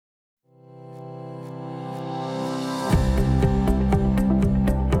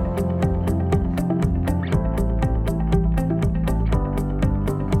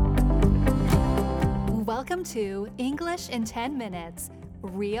Welcome to English in 10 Minutes.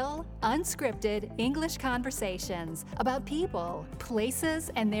 Real, unscripted English conversations about people,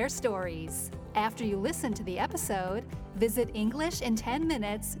 places, and their stories. After you listen to the episode, visit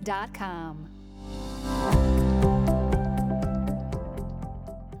EnglishIn10Minutes.com.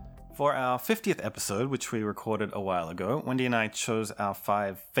 For our 50th episode, which we recorded a while ago, Wendy and I chose our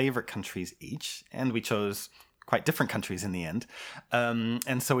 5 favorite countries each, and we chose quite different countries in the end.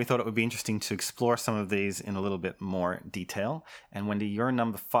 And so we thought it would be interesting to explore some of these in a little bit more detail. And Wendy, your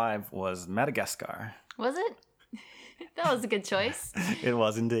number 5 was Madagascar. Was it? That was a good choice. It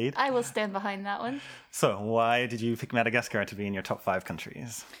was indeed. I will stand behind that one. So why did you pick Madagascar to be in your top 5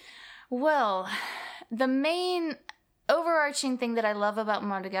 countries? Well, the main overarching thing that I love about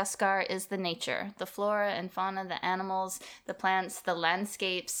Madagascar is the nature, the flora and fauna, the animals, the plants, the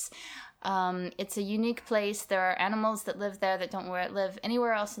landscapes. It's a unique place. There are animals that live there that don't live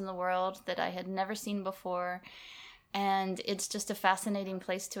anywhere else in the world that I had never seen before. And it's just a fascinating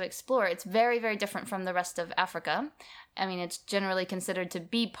place to explore. It's very, very different from the rest of Africa. I mean, it's generally considered to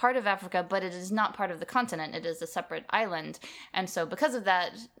be part of Africa, but it is not part of the continent. It is a separate island. And so because of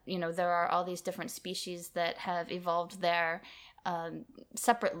that, there are all these different species that have evolved there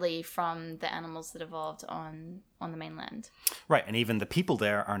separately from the animals that evolved on the mainland. Right, and even the people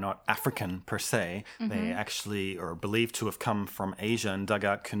there are not African per se. Mm-hmm. They actually are believed to have come from Asia and dug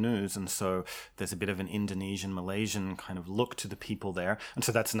out canoes, and so there's a bit of an Indonesian, Malaysian kind of look to the people there. And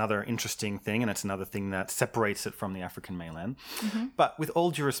so that's another interesting thing, and it's another thing that separates it from the African mainland. Mm-hmm. But with all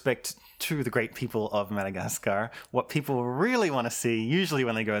due respect to the great people of Madagascar, what people really want to see, usually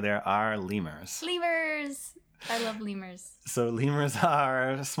when they go there, are lemurs. Lemurs! I love lemurs. So lemurs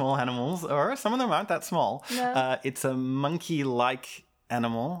are small animals, or some of them aren't that small. No. It's a monkey-like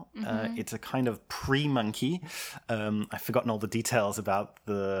animal. Mm-hmm. It's a kind of pre-monkey. I've forgotten all the details about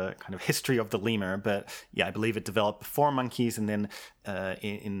the kind of history of the lemur, but yeah, I believe it developed before monkeys, and then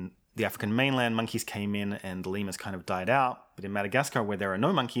in the African mainland, monkeys came in and the lemurs kind of died out. But in Madagascar, where there are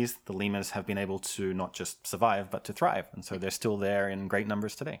no monkeys, the lemurs have been able to not just survive, but to thrive. And so they're still there in great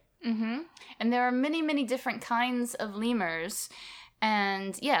numbers today. Mm-hmm. And there are many, many different kinds of lemurs.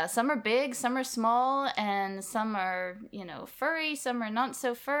 And yeah, some are big, some are small, and some are, furry, some are not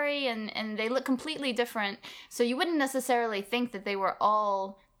so furry, and they look completely different. So you wouldn't necessarily think that they were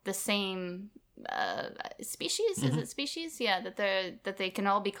all the same species. Mm-hmm. Is it species? Yeah, that they can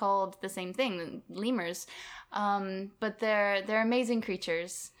all be called the same thing, lemurs. But they're amazing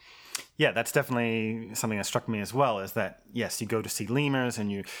creatures. Yeah, that's definitely something that struck me as well, is that, yes, you go to see lemurs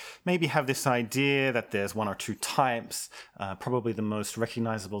and you maybe have this idea that there's one or two types. Probably the most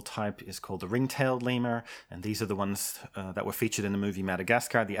recognizable type is called the ring-tailed lemur, and these are the ones that were featured in the movie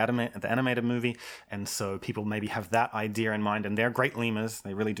Madagascar, the animated movie, and so people maybe have that idea in mind, and they're great lemurs.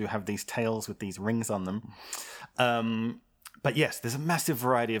 They really do have these tails with these rings on them. But yes, there's a massive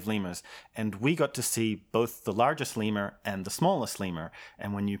variety of lemurs, and we got to see both the largest lemur and the smallest lemur,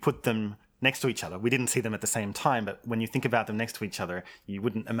 and when you put them next to each other, we didn't see them at the same time, but when you think about them next to each other, you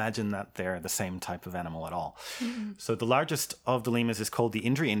wouldn't imagine that they're the same type of animal at all. Mm-hmm. So the largest of the lemurs is called the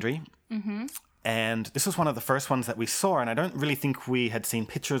Indri-Indri, mm-hmm. And this was one of the first ones that we saw, and I don't really think we had seen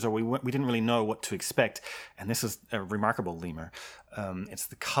pictures, or we didn't really know what to expect. And this is a remarkable lemur. It's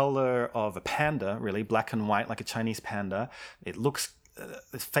the color of a panda, really, black and white, like a Chinese panda. It looks,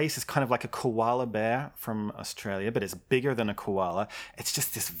 its face is kind of like a koala bear from Australia, but it's bigger than a koala. It's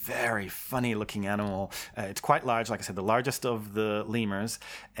just this very funny-looking animal. It's quite large, like I said, the largest of the lemurs.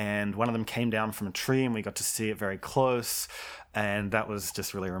 And one of them came down from a tree, and we got to see it very close. And that was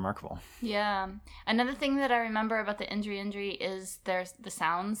just really remarkable. Yeah. Another thing that I remember about the Indri-Indri is the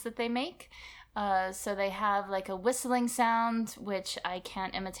sounds that they make. So they have like a whistling sound, which I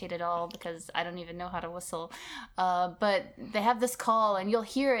can't imitate at all because I don't even know how to whistle. But they have this call, and you'll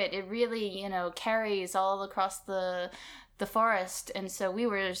hear it. It really, carries all across the forest. And so we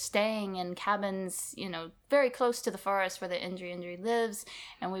were staying in cabins, very close to the forest where the Indri-Indri lives,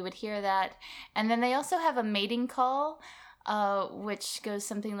 and we would hear that. And then they also have a mating call, which goes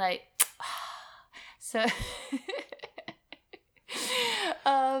something like, so,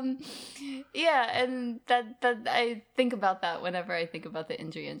 yeah, and that I think about that whenever I think about the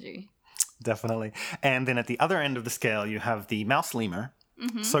Indri-Indri. Definitely. And then at the other end of the scale, you have the mouse lemur.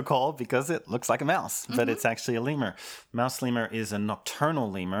 Mm-hmm. So called because it looks like a mouse, but it's actually a lemur. Mouse lemur is a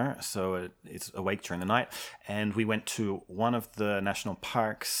nocturnal lemur, so it's awake during the night. And we went to one of the national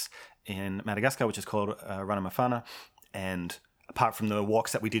parks in Madagascar, which is called Ranamafana, and apart from the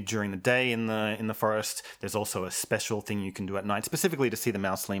walks that we did during the day in the forest, there's also a special thing you can do at night, specifically to see the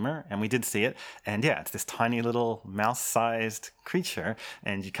mouse lemur, and we did see it. And yeah, it's this tiny little mouse-sized creature,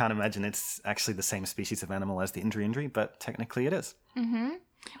 and you can't imagine it's actually the same species of animal as the Indri, but technically it is. Mm-hmm.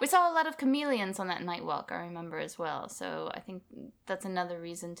 We saw a lot of chameleons on that night walk, I remember as well. So I think that's another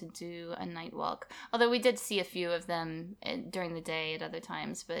reason to do a night walk. Although we did see a few of them during the day at other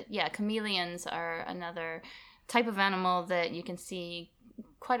times. But yeah, chameleons are another type of animal that you can see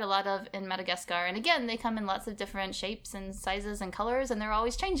quite a lot of in Madagascar. And again, they come in lots of different shapes and sizes and colors, and they're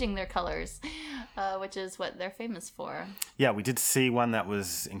always changing their colors, which is what they're famous for. Yeah, we did see one that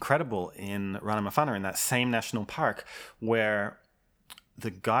was incredible in Ranamafana, in that same national park, where the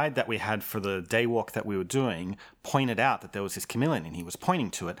guide that we had for the day walk that we were doing pointed out that there was this chameleon, and he was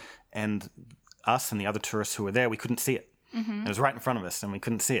pointing to it, and us and the other tourists who were there, we couldn't see it. Mm-hmm. It was right in front of us, and we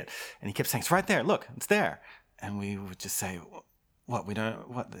couldn't see it. And he kept saying, "It's right there. Look, it's there." And we would just say, "What? We don't.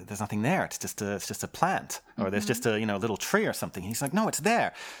 What? There's nothing there. It's just a plant, or there's just a little tree or something." And he's like, "No, it's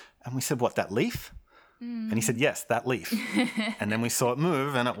there." And we said, "What? That leaf?" And he said, "Yes, that leaf." And then we saw it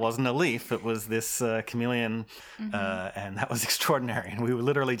move, and it wasn't a leaf. It was this chameleon, and that was extraordinary. And we were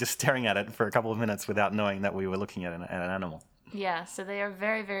literally just staring at it for a couple of minutes without knowing that we were looking at an animal. Yeah, so they are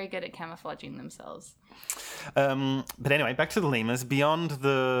very, very good at camouflaging themselves. But anyway, back to the lemurs. Beyond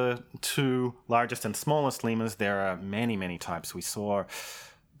the two largest and smallest lemurs, there are many, many types. We saw...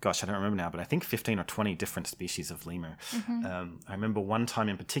 Gosh, I don't remember now, but I think 15 or 20 different species of lemur. Mm-hmm. I remember one time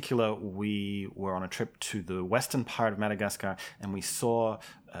in particular, we were on a trip to the western part of Madagascar, and we saw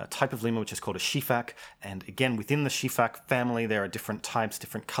a type of lemur which is called a shifak. And again, within the shifak family, there are different types,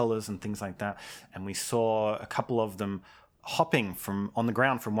 different colors and things like that. And we saw a couple of them hopping on the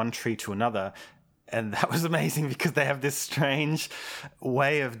ground from one tree to another. And that was amazing because they have this strange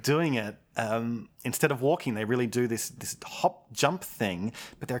way of doing it. Instead of walking, they really do this hop jump thing,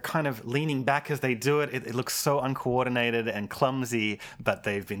 but they're kind of leaning back as they do it. It looks so uncoordinated and clumsy, but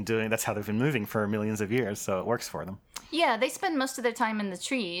that's how they've been moving for millions of years, so it works for them. Yeah, they spend most of their time in the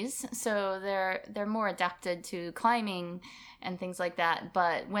trees, so they're more adapted to climbing and things like that.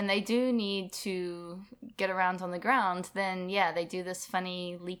 But when they do need to get around on the ground, then yeah, they do this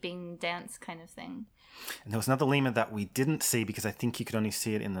funny leaping dance kind of thing. And there was another lemur that we didn't see because I think you could only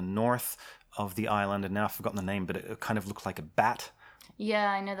see it in the north of the island, and now I've forgotten the name, but it kind of looked like a bat. Yeah,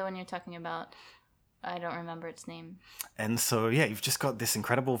 I know the one you're talking about. I don't remember its name. And so, yeah, you've just got this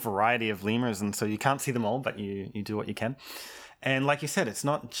incredible variety of lemurs, and so you can't see them all, but you do what you can. And like you said, it's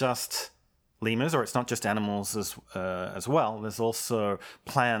not just lemurs, or it's not just animals as well. There's also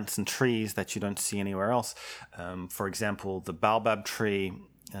plants and trees that you don't see anywhere else. For example, the baobab tree,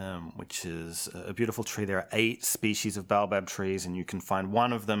 which is a beautiful tree. There are 8 species of baobab trees, and you can find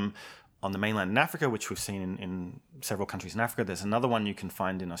one of them on the mainland in Africa, which we've seen in several countries in Africa. There's another one you can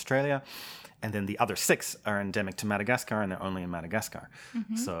find in Australia. And then the other 6 are endemic to Madagascar, and they're only in Madagascar.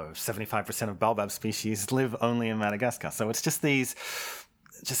 Mm-hmm. So 75% of baobab species live only in Madagascar. So it's just these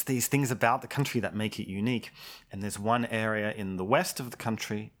things about the country that make it unique. And there's one area in the west of the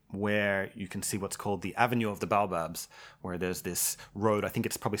country where you can see what's called the Avenue of the Baobabs, where there's this road. I think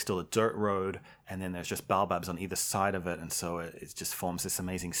it's probably still a dirt road, and then there's just baobabs on either side of it, and so it just forms this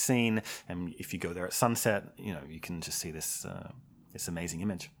amazing scene. And if you go there at sunset, you can just see this amazing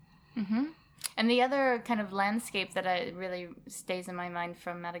image. Mm-hmm. And the other kind of landscape that really stays in my mind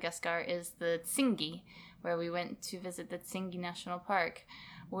from Madagascar is the Tsingy, where we went to visit the Tsingy National Park,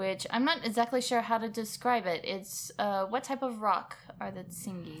 which I'm not exactly sure how to describe it. It's what type of rock are the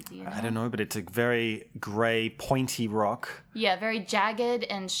Tsingy? Do you know? I don't know, but it's a very gray, pointy rock. Yeah, very jagged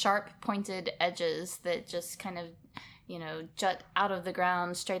and sharp pointed edges that just kind of, jut out of the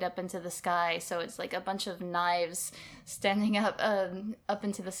ground straight up into the sky. So it's like a bunch of knives standing up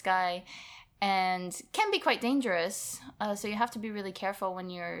into the sky. And can be quite dangerous, so you have to be really careful when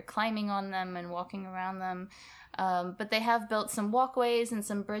you're climbing on them and walking around them. But they have built some walkways and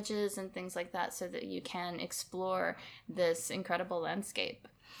some bridges and things like that so that you can explore this incredible landscape.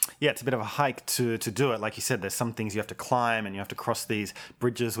 Yeah, it's a bit of a hike to do it. Like you said, there's some things you have to climb, and you have to cross these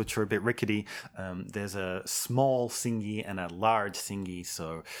bridges, which are a bit rickety. There's a small Tsingy and a large Tsingy,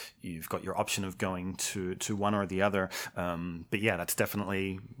 so you've got your option of going to one or the other. But yeah, that's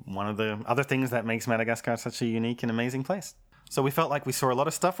definitely one of the other things that makes Madagascar such a unique and amazing place. So we felt like we saw a lot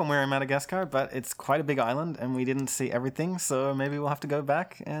of stuff when we were in Madagascar, but it's quite a big island, and we didn't see everything, so maybe we'll have to go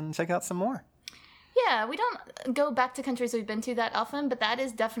back and check out some more. Yeah, we don't go back to countries we've been to that often, but that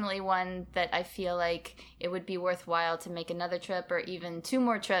is definitely one that I feel like it would be worthwhile to make another trip or even 2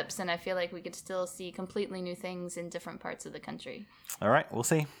 more trips, and I feel like we could still see completely new things in different parts of the country. All right, we'll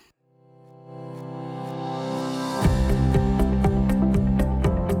see.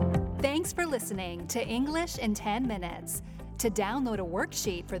 Thanks for listening to English in 10 Minutes. To download a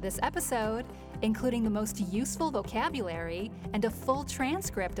worksheet for this episode, including the most useful vocabulary and a full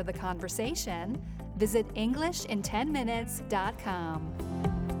transcript of the conversation, visit EnglishinTenMinutes.com.